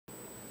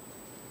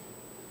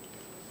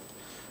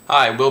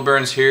Hi, Will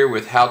Burns here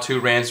with How-To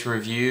Rants and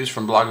Reviews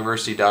from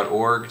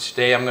blogiversity.org.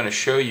 Today I'm going to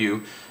show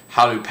you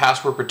how to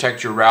password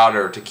protect your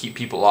router to keep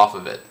people off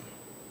of it.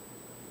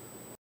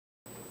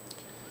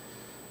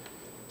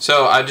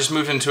 So I just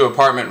moved into an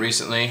apartment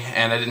recently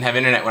and I didn't have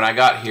internet when I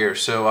got here,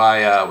 so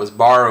I was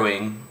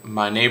borrowing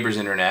my neighbor's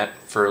internet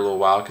for a little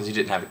while because he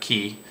didn't have a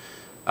key.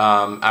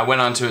 I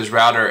went onto his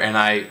router and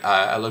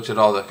I looked at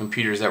all the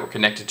computers that were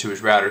connected to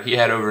his router. He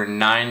had over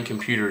 9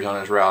 computers on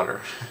his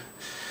router.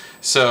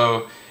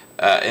 So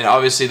and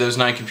obviously those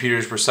 9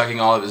 computers were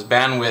sucking all of his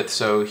bandwidth,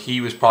 so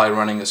he was probably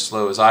running as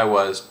slow as I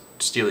was,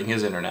 stealing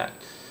his internet.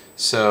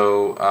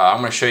 So I'm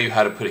going to show you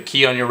how to put a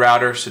key on your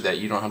router so that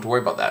you don't have to worry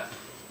about that.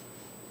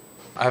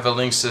 I have a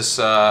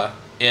Linksys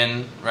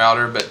in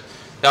router, but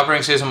the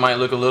operating system might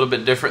look a little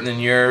bit different than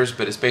yours,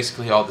 but it's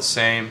basically all the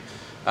same.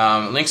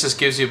 Linksys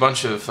gives you a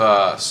bunch of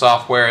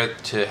software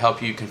to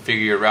help you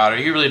configure your router.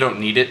 You really don't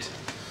need it.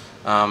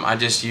 I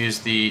just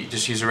use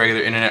a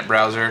regular internet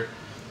browser,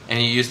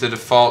 and you use the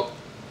default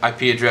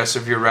IP address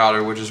of your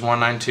router, which is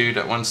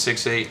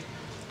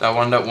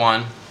 192.168.1.1,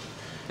 and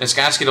it's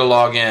going to ask you to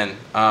log in.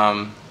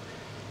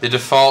 The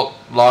default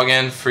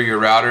login for your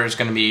router is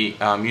going to be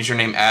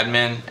username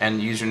admin and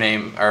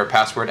username or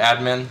password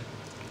admin.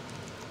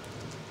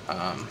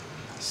 Let's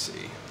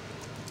see.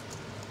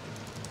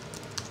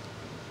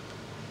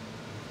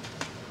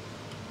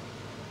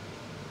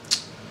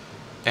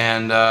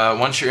 And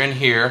once you're in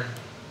here,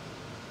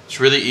 it's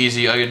really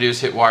easy. All you do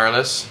is hit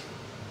wireless.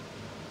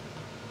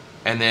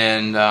 And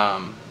then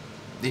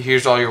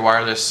here's all your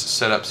wireless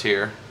setups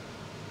here.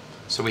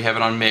 So we have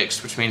it on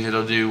mixed, which means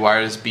it'll do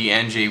wireless B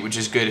and G, which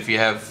is good if you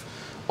have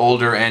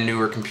older and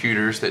newer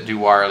computers that do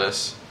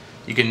wireless.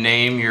 You can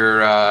name your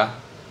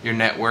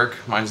network.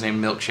 Mine's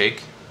named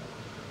Milkshake.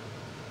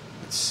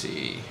 Let's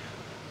see.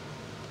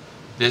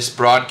 This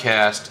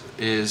broadcast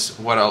is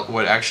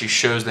what actually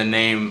shows the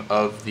name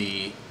of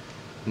the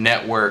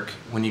network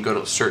when you go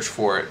to search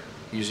for it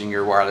using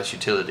your wireless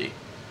utility.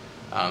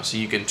 So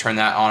you can turn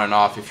that on and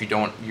off if you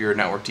don't want your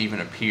network to even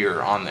appear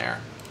on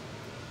there.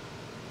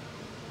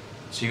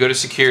 So you go to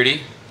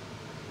security,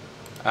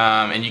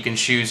 and you can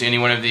choose any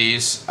one of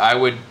these. I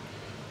would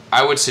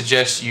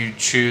suggest you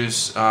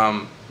choose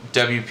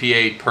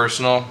WPA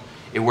Personal.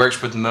 It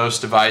works with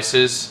most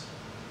devices,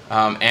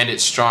 and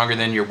it's stronger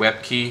than your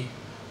WebKey.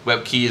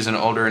 WebKey is an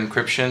older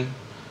encryption,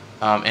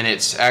 and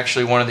it's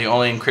actually one of the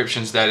only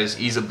encryptions that is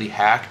easily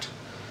hacked.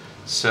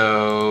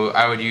 So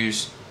I would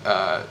use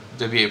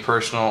WPA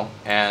Personal,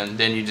 and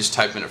then you just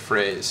type in a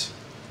phrase.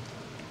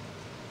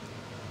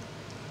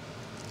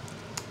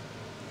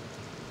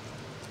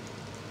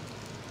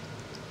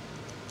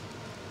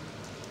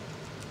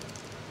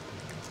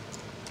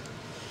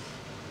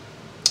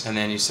 And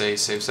then you say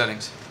save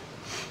settings.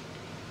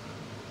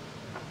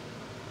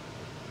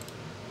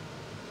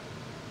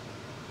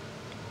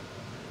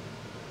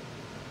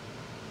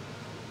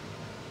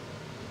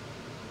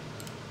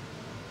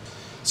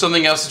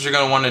 Something else that you're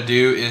going to want to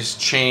do is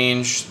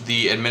change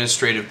the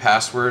administrative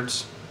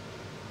passwords.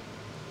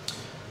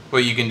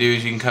 What you can do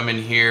is you can come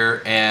in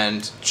here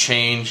and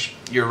change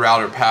your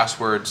router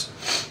passwords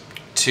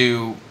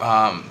to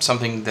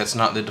something that's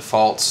not the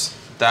defaults.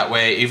 That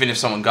way, even if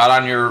someone got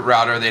on your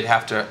router, they'd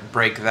have to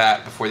break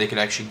that before they could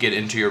actually get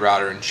into your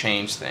router and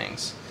change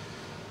things.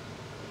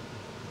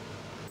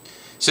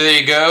 So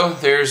there you go.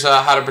 There's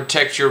how to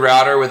protect your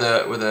router with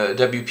a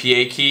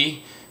WPA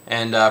key,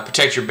 and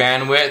protect your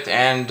bandwidth,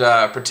 and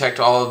protect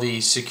all of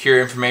the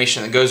secure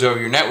information that goes over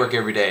your network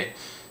every day.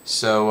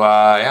 So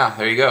yeah,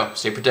 there you go.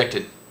 Stay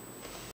protected.